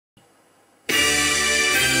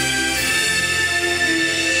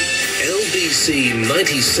LBC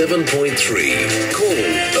 97.3. Call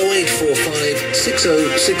 0845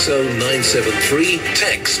 6060973.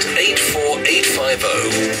 Text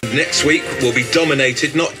 84850. Next week will be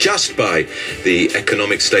dominated not just by the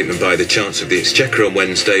economic statement by the Chancellor of the Exchequer on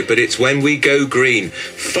Wednesday, but it's when we go green.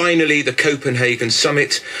 Finally, the Copenhagen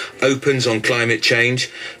summit opens on climate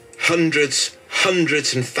change. Hundreds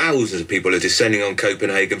and thousands of people are descending on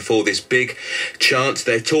Copenhagen for this big chance.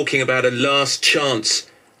 They're talking about a last chance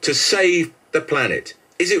to save the planet.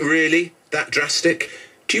 Is it really that drastic?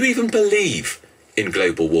 Do you even believe in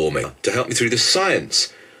global warming? To help me through the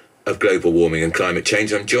science of global warming and climate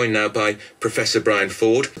change, I'm joined now by Professor Brian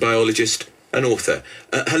Ford, biologist and author.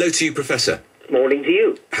 Hello to you, Professor. Morning to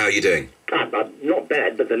you. How are you doing? Not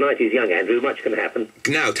bad, but the night is young, Andrew. Much can happen.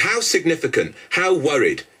 Now, how significant, how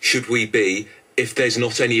worried should we be if there's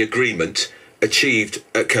not any agreement achieved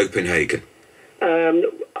at Copenhagen?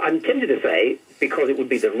 I'm tempted to say, because it would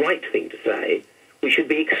be the right thing to say, we should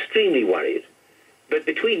be extremely worried. But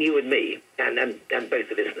between you and me, and both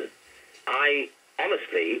the listeners, I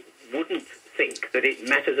honestly wouldn't think that it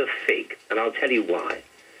matters a fig, and I'll tell you why.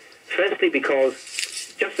 Firstly, because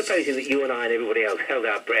just supposing that you and I and everybody else held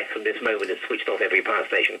our breath from this moment and switched off every power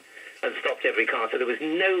station and stopped every car, so there was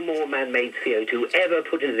no more man-made CO2 ever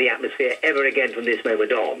put into the atmosphere ever again from this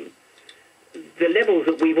moment on, the levels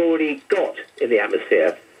that we've already got in the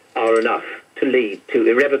atmosphere are enough to lead to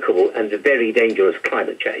irrevocable and very dangerous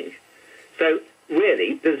climate change. So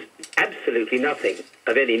really, there's absolutely nothing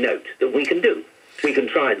of any note that we can do. We can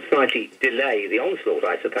try and slightly delay the onslaught,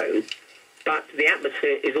 I suppose, but the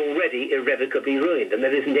atmosphere is already irrevocably ruined, and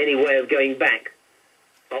there isn't any way of going back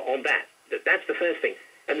on that. That's the first thing.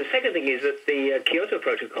 And the second thing is that the Kyoto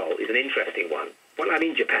Protocol is an interesting one. When I'm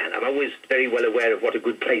in Japan, I'm always very well aware of what a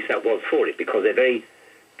good place that was for it, because they're very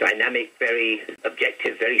dynamic, very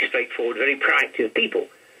objective, very straightforward, very proactive people.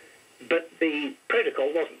 But the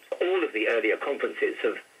protocol wasn't. All of the earlier conferences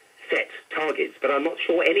have set targets, but I'm not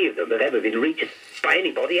sure any of them have ever been reached by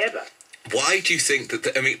anybody ever. Why do you think that,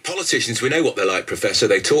 politicians, we know what they're like, Professor.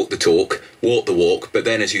 They talk the talk, walk the walk, but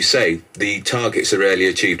then, as you say, the targets are rarely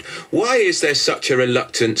achieved. Why is there such a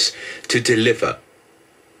reluctance to deliver?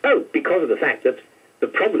 Oh, because of the fact that the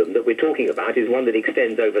problem that we're talking about is one that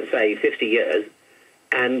extends over, say, 50 years.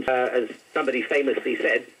 And as somebody famously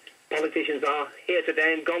said, politicians are here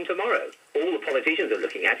today and gone tomorrow. All the politicians are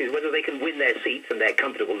looking at is whether they can win their seats and their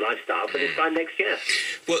comfortable lifestyle for this time next year.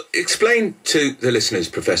 Well, explain to the listeners,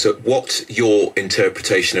 Professor, what your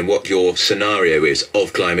interpretation and what your scenario is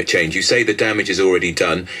of climate change. You say the damage is already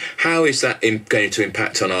done. How is that going to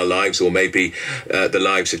impact on our lives, or maybe the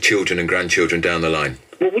lives of children and grandchildren down the line?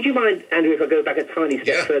 Well, would you mind, Andrew, if I go back a tiny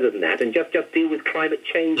step further than that and just deal with climate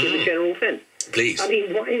change in the general sense? Please. I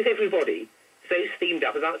mean, why is everybody so steamed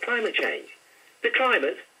up about climate change? The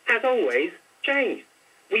climate has always changed.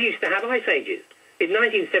 We used to have ice ages. In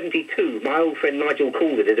 1972, my old friend Nigel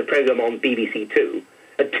Calder did a programme on BBC Two,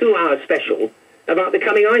 a 2-hour special about the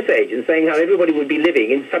coming ice age, and saying how everybody would be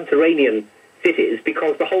living in subterranean cities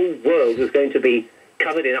because the whole world was going to be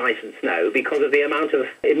covered in ice and snow because of the amount of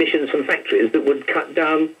emissions from factories that would cut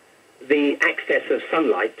down the access of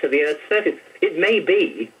sunlight to the Earth's surface. It may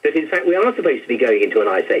be that, in fact, we are supposed to be going into an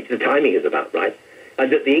ice age. The timing is about right. And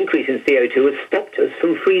that the increase in CO2 has stopped us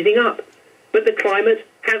from freezing up. But the climate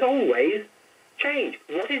has always changed.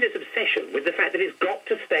 What is this obsession with the fact that it's got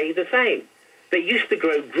to stay the same? They used to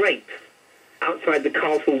grow grapes outside the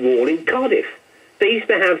castle wall in Cardiff. They used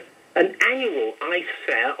to have an annual ice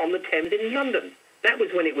fair on the Thames in London. That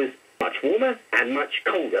was when it was much warmer and much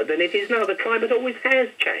colder than it is now. The climate always has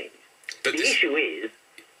changed. But the issue is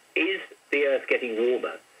the Earth getting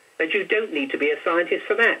warmer? And you don't need to be a scientist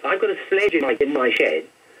for that. I've got a sledge in my shed.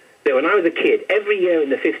 So when I was a kid, every year in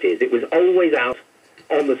the 50s, it was always out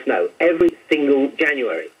on the snow, every single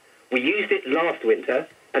January. We used it last winter,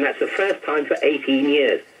 and that's the first time for 18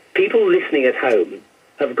 years. People listening at home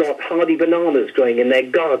have got hardy bananas growing in their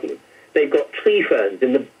garden. They've got tree ferns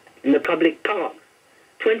in the public parks.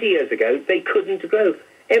 20 years ago, they couldn't grow.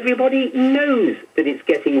 Everybody knows that it's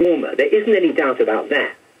getting warmer. There isn't any doubt about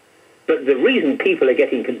that. But the reason people are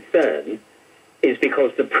getting concerned is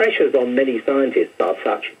because the pressures on many scientists are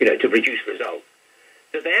such, to produce results,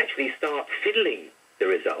 that they actually start fiddling the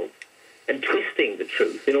results and twisting the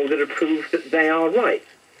truth in order to prove that they are right.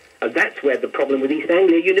 And that's where the problem with East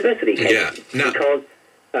Anglia University came in. No. Because,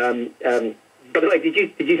 by the way, did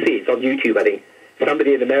you see, it's on YouTube, I think,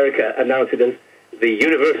 somebody in America announced it as the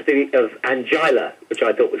University of Angila, which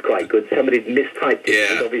I thought was quite good. Somebody mistyped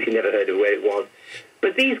it, but obviously never heard of where it was.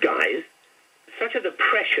 But these guys, such are the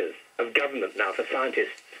pressures of government now for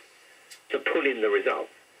scientists to pull in the results,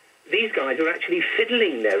 these guys are actually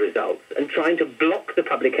fiddling their results and trying to block the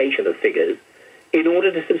publication of figures in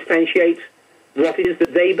order to substantiate what it is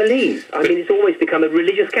that they believe. I mean, it's always become a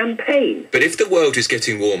religious campaign. But if the world is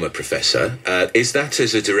getting warmer, Professor, is that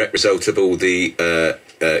as a direct result of all the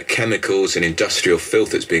chemicals and industrial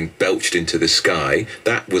filth that's being belched into the sky?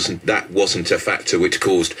 That wasn't a factor which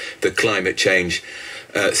caused the climate change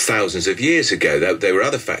thousands of years ago. There were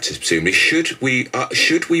other factors, presumably. Should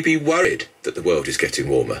we be worried that the world is getting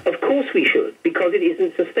warmer? Of course we should, because it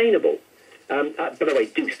isn't sustainable. By the way,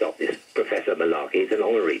 do stop this, Professor Malarkey. It's an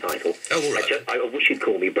honorary title. Oh, all right. I wish you'd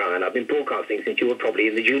call me Brian. I've been broadcasting since you were probably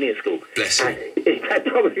in the junior school. Bless you.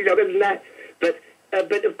 Probably not than that.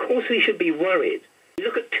 But of course we should be worried.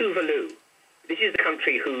 Look at Tuvalu. This is a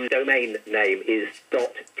country whose domain name is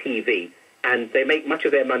 .tv, and they make much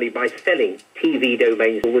of their money by selling TV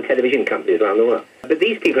domains to all the television companies around the world. But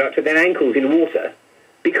these people are up to their ankles in water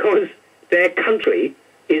because their country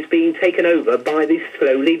is being taken over by these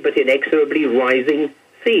slowly but inexorably rising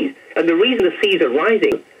seas. And the reason the seas are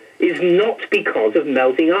rising is not because of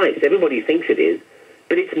melting ice. Everybody thinks it is,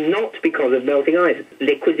 but it's not because of melting ice.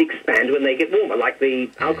 Liquids expand when they get warmer, like the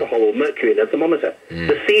alcohol or mercury in a thermometer.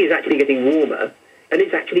 The sea is actually getting warmer, and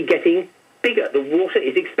it's actually getting bigger. The water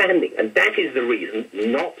is expanding, and that is the reason,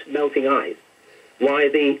 not melting ice, why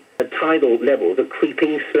the tidal levels are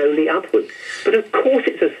creeping slowly upwards. But of course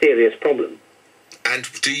it's a serious problem. And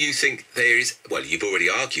do you think there is... Well, you've already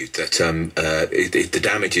argued that the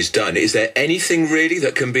damage is done. Is there anything really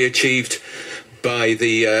that can be achieved by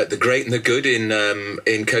the great and the good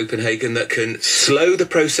in Copenhagen that can slow the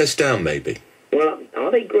process down, maybe? Well,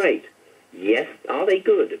 are they great? Yes. Are they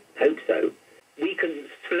good? Hope so. We can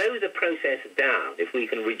slow the process down if we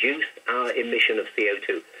can reduce our emission of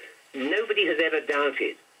CO2. Nobody has ever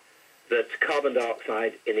doubted that carbon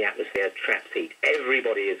dioxide in the atmosphere traps heat.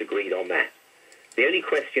 Everybody has agreed on that. The only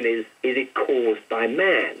question is it caused by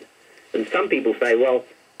man? And some people say, well,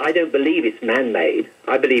 I don't believe it's man-made.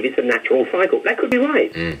 I believe it's a natural cycle. That could be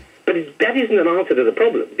right. But that isn't an answer to the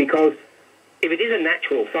problem, because if it is a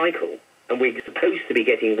natural cycle, and we're supposed to be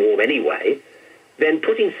getting warm anyway, then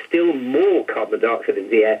putting still more carbon dioxide in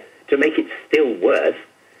the air to make it still worse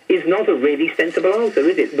is not a really sensible answer,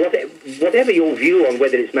 is it? Whatever your view on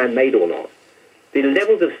whether it's man-made or not, the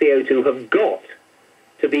levels of CO2 have got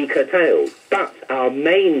to be curtailed. But our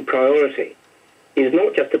main priority is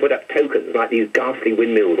not just to put up tokens like these ghastly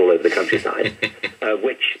windmills all over the countryside,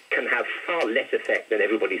 which can have far less effect than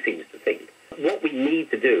everybody seems to think. What we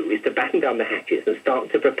need to do is to batten down the hatches and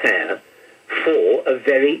start to prepare for a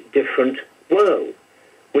very different world,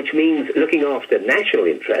 which means looking after national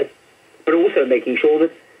interests, but also making sure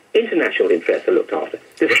that international interests are looked after.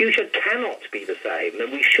 The future cannot be the same,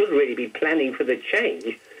 and we should really be planning for the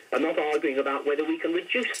change and not arguing about whether we can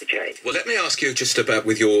reduce the change. Well, let me ask you just about,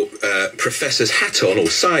 with your professor's hat on, or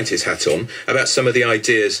scientist hat on, about some of the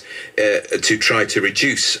ideas to try to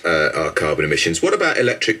reduce our carbon emissions. What about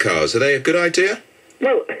electric cars? Are they a good idea?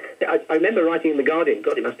 Well, I remember writing in The Guardian,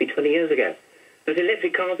 God, it must be 20 years ago, that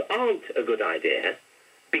electric cars aren't a good idea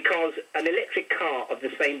because an electric car of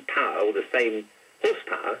the same power or the same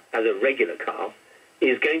horsepower as a regular car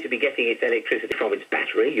is going to be getting its electricity from its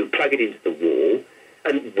battery. You plug it into the wall,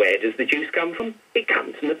 and where does the juice come from? It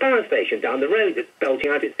comes from the power station down the road that's belching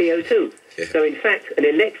out its CO2. Yeah. So, in fact, an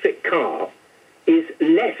electric car is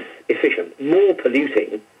less efficient, more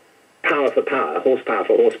polluting, power for power, horsepower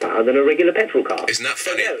for horsepower, than a regular petrol car. Isn't that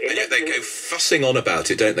funny? So, and yet they go fussing on about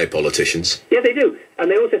it, don't they, politicians? Yeah, they do. And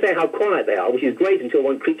they also say how quiet they are, which is great until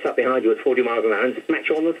one creeps up behind you at 40 miles an hour and smacks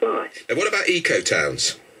you on the fly. And what about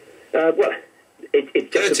eco-towns? Well,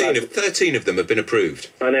 it's just 13 of them have been approved.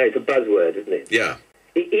 I know, it's a buzzword, isn't it? Yeah.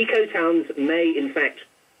 Eco-towns may, in fact,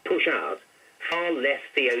 push out far less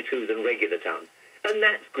CO2 than regular towns. And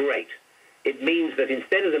that's great. It means that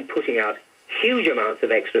instead of them putting out huge amounts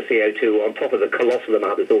of extra CO2 on top of the colossal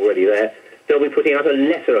amount that's already there, they'll be putting out a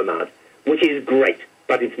lesser amount, which is great,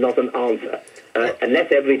 but it's not an answer.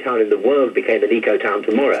 Unless every town in the world became an eco-town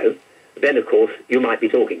tomorrow, then, of course, you might be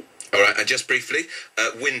talking. All right, and just briefly,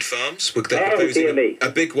 wind farms. They're proposing a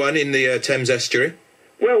big one in the Thames estuary.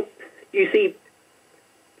 Well, you see,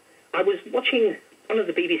 I was watching one of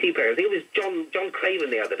the BBC programs. I think it was John Craven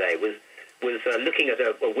the other day was looking at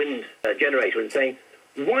a wind generator and saying,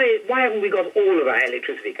 why haven't we got all of our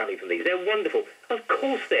electricity coming from these? They're wonderful. Of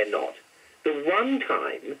course they're not. The one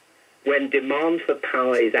time when demand for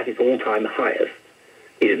power is at its all-time highest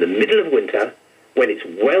is in the middle of winter, when it's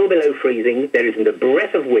well below freezing, there isn't a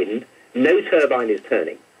breath of wind, no turbine is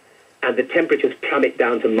turning, and the temperatures plummet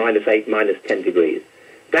down to -8, -10 degrees.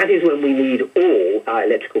 That is when we need all our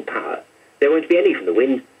electrical power. There won't be any from the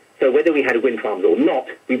wind, So whether we had wind farms or not,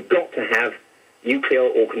 we've got to have nuclear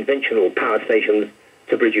or conventional power stations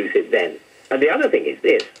to produce it then. And the other thing is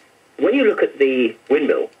this. When you look at the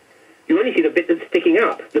windmill, you only see the bit that's sticking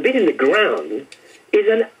up. The bit in the ground is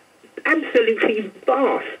an absolutely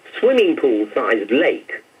vast swimming pool-sized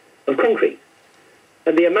lake of concrete.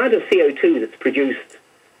 And the amount of CO2 that's produced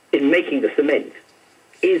in making the cement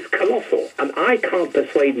is colossal. And I can't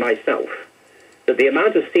persuade myself that the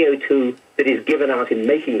amount of CO2 that is given out in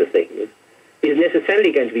making the things is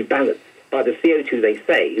necessarily going to be balanced by the CO2 they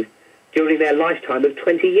save during their lifetime of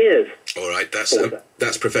 20 years. All right,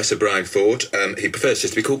 that's Professor Brian Ford. He prefers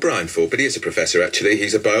just to be called Brian Ford, but he is a professor, actually.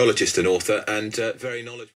 He's a biologist and author and very knowledgeable.